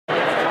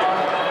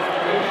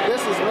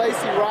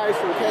Lacey Rice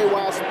from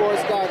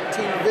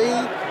KYSports.tv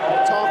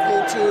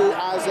talking to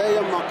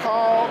Isaiah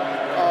McCall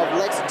of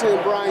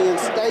Lexington Bryan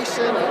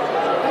Station.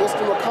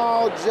 Mr.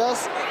 McCall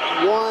just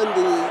won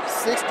the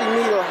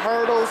 60-meter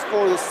hurdles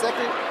for the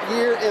second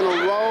year in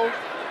a row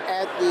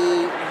at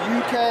the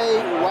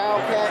UK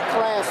Wildcat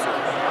Classic.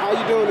 How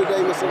you doing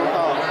today, Mr.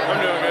 McCall?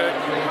 I'm doing good.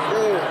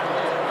 Good.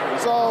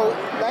 So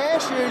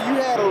last year you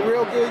had a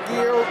real good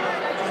year.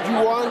 You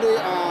won the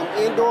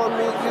indoor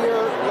meet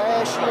here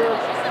last year.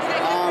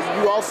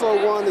 You also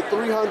won the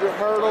 300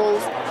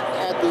 hurdles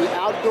at the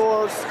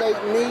outdoor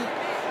state meet,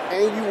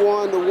 and you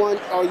won the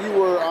you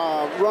were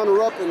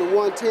runner-up in the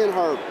 110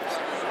 hurdles.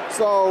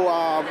 So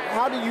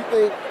how do you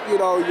think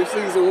your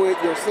season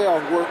went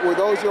yourself? Were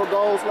those your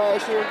goals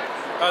last year?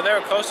 They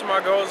were close to my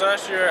goals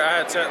last year. I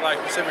had set like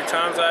specific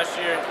times last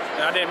year,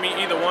 and I didn't meet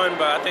either one,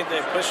 but I think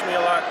they pushed me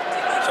a lot.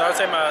 So I would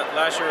say my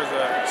last year was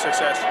a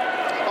success.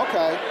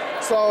 Okay.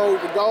 So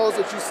the goals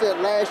that you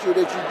set last year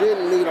that you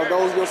didn't meet, are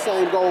those your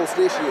same goals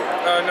this year?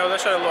 No, they're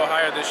shot a little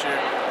higher this year.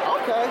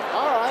 Okay.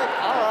 All right.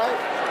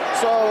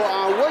 So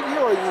what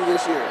year are you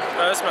this year?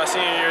 This is my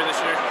senior year this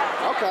year.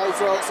 Okay,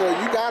 so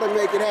you got to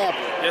make it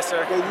happen. Yes,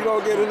 sir. Because you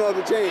don't get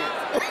another chance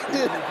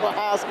for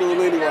high school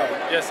anyway.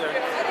 Yes, sir.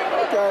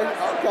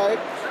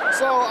 Okay.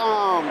 So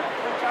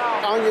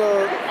on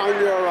your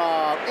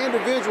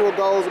individual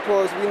goals, of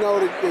course, we know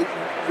that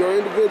your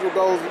individual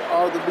goals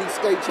are to be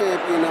state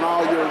champion in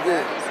all your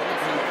events.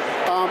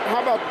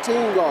 How about the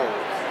team goals?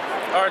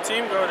 Our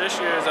team goal this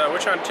year is we're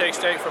trying to take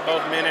state for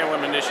both men and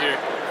women this year.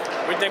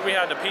 We think we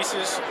have the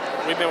pieces.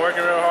 We've been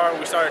working real hard.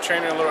 We started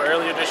training a little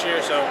earlier this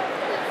year, so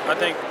I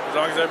think as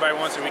long as everybody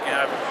wants it, we can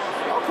have it.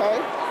 Okay,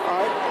 all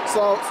right.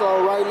 So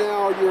right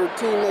now, your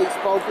teammates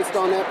focused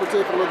on that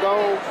particular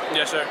goal?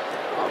 Yes, sir.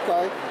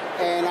 Okay.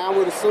 And I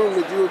would assume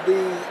that you would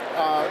be,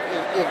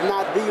 if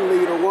not the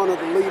leader, one of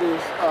the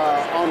leaders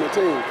on the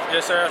team.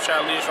 Yes, sir. I'll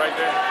try to lead us right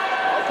there.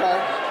 Okay.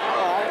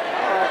 All right.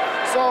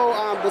 So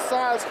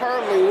besides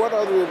hurdling, what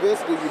other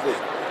events do you do?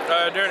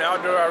 During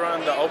outdoor, I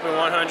run the open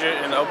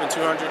 100 and the open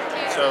 200.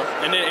 So,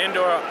 and then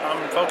indoor,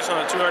 I'm focused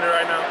on the 200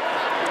 right now.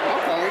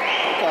 Okay.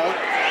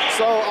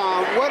 So,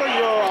 what are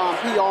your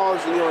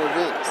PRs in your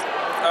events?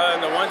 In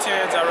the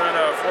 110s, I run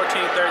a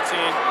 14:13,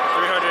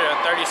 300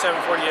 at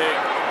 37:48,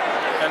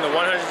 and the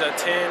 100s at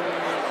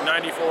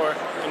 10:94,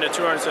 and the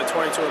 200s at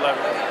 22:11.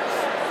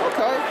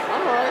 Okay.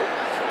 All right.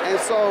 And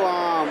so,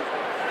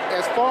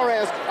 as far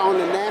as on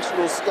the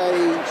national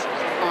stage,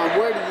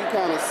 where do you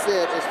kind of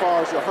sit as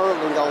far as your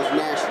hurdling goes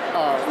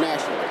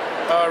nationally?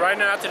 Right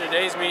now, after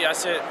today's meet, I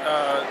sit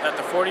at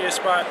the 40th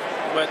spot,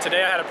 but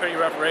today I had a pretty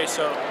rough race,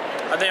 so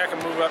I think I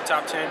can move up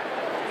top 10.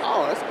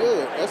 Oh, that's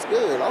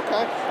good.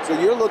 Okay. So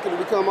you're looking to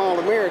become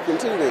All-American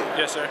too then?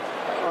 Yes, sir.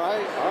 All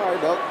right.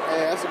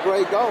 Hey, that's a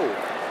great goal.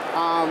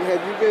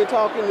 Have you been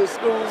talking to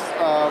schools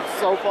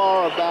so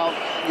far about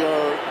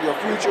your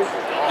future?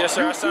 Yes,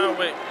 sir. I signed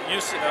with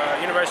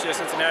University of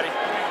Cincinnati.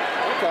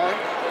 Okay.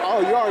 Oh,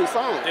 you already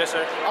signed? Yes,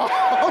 sir. Oh,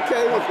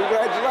 okay. Well,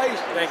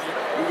 congratulations. Thank you.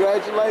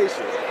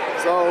 Congratulations.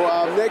 So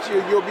next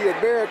year you'll be a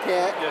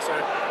Bearcat. Yes, sir.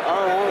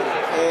 All right.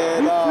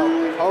 And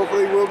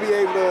hopefully we'll be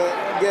able to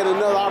get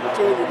another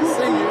opportunity to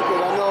see you,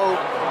 because I know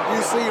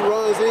UC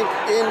runs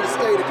in the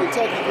state of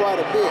Kentucky quite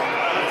a bit.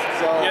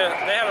 So yeah,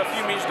 they have a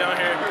few meets down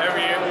here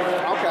every year.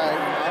 Okay.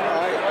 All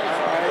right.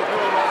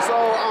 So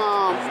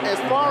as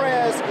far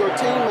as your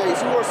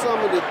teammates, who are some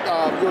of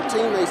your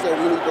teammates that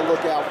we need to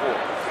look out for?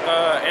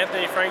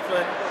 Anthony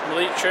Franklin,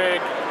 Malik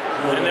Trigg,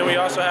 and then we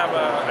also have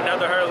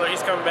another hurdler.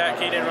 He's coming back.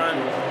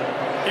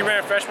 He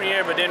ran freshman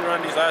year but didn't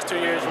run these last 2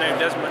 years, named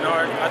Desmond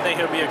Menard. I think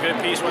he'll be a good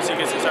piece once he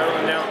gets his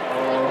hurdling down.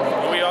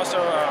 And we also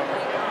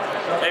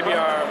maybe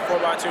our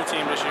 4x2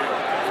 team this year,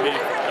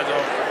 as a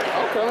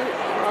whole. Okay,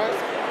 all right.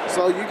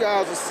 So you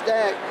guys are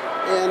stacked.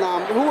 And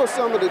who are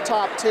some of the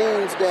top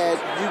teams that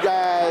you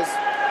guys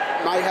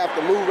might have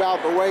to move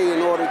out the way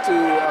in order to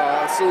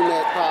assume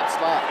that top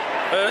spot?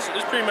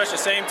 It's pretty much the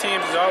same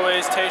teams as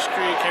always: Taste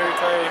Creek, Henry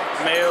Clay,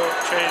 Mayo,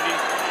 Trinity.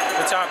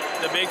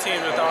 The big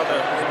teams with all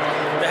that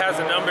has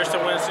the numbers to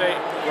win state.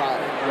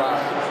 Right.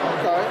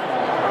 Okay.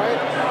 All right.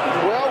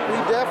 Well, we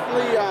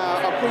definitely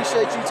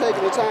appreciate you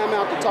taking the time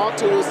out to talk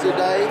to us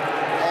today,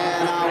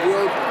 and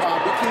we'll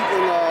be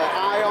keeping an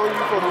eye on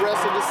you for the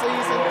rest of the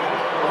season,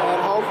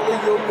 and hopefully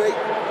you'll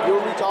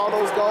reach all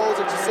those goals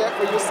that you set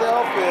for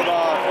yourself. And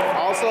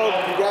also,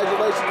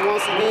 congratulations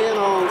once again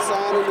on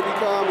signing to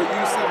become a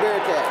UC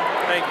Bearcat.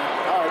 Thank you.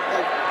 All right.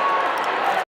 Thank you.